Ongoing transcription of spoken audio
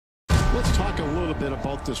Let's talk a little bit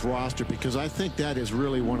about this roster, because I think that is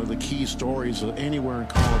really one of the key stories anywhere in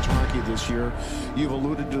college hockey this year. You've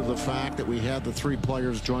alluded to the fact that we had the 3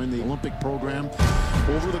 players join the Olympic program.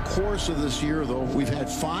 Over the course of this year, though, we've had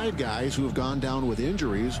 5 guys who have gone down with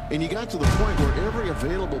injuries, and you got to the point where every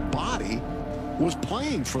available body was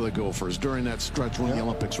playing for the Gophers during that stretch when the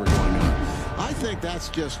Olympics were going on. I think that's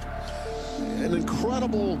just an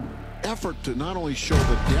incredible effort to not only show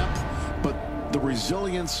the depth, but the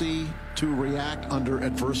resiliency to react under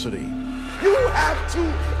adversity. You have to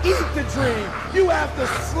eat the dream. You have to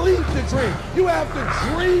sleep the dream. You have to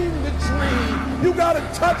dream the dream. You got to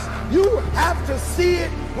touch. You have to see it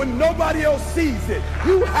when nobody else sees it.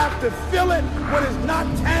 You have to feel it when it's not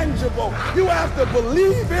tangible. You have to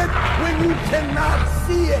believe it when you cannot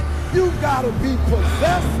see it. You've got to be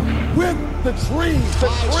possessed with the dream. The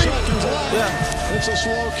 5 dream. seconds left. Yeah. It's a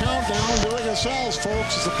slow countdown. Doing yourselves,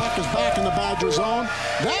 folks, as the puck is back in the Badger zone.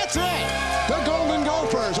 That's it. The Golden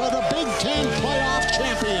Gophers are the Big Ten playoff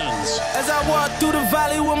champions. As I walked through the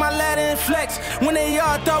valley with my ladder and flex, when they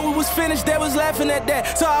all thought we was finished, they was laughing at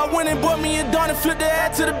that. So I went and bought me a dawn and flipped the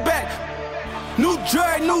hat to the back. New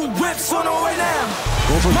jersey, new whips on the way down.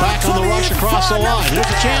 Gophers back on the rush across the line. Here's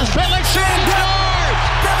a chance. Bentley scores!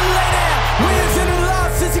 Never lay down. Wins and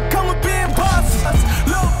losses, he come with being bosses.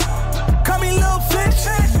 Look, call me Little Fish.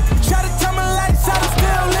 Try to turn my lights out and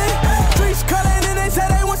still lit. Streets cutting and they say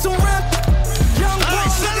they want some real. Young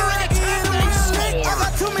boys, I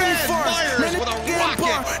got too many for us. Man, with a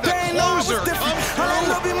rocket. The closer comes through.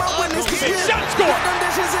 Shot score. Them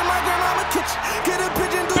dishes in my grandmama kitchen. Get a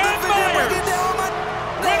pigeon through the vision. Break it down my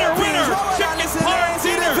Winner, chicken pie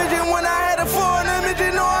dinner. Vision when I had a 4 image,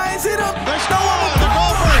 you know I ain't see them. There's no one. The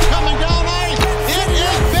Gophers coming down ice. It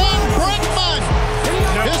is Ben Brickman.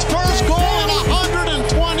 His first goal in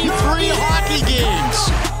 123 hockey games.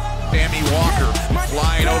 Sammy Walker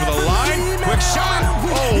flying over the line. Quick shot.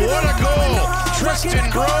 Oh, what a goal. Tristan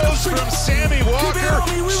Groves from Sammy Walker.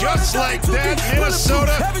 Just like that,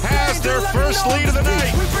 Minnesota has their first lead of the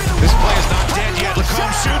night. This play is not dead yet.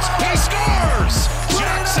 Lacombe shoots. He scores!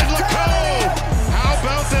 Jackson Lacombe. How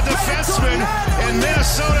about the defenseman? And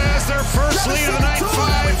Minnesota has their first lead of the night,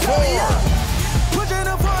 5-4.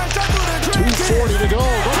 2:40 to go.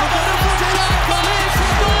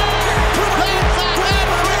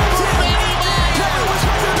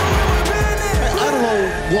 I don't know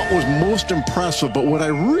what was most impressive, but what I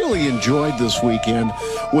really enjoyed this weekend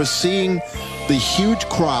was seeing the huge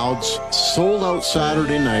crowds, sold out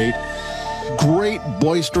Saturday night, great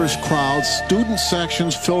boisterous crowds, student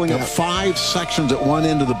sections filling up 5 sections at one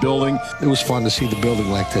end of the building. It was fun to see the building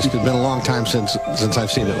like this. It's been a long time since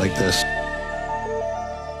I've seen it like this.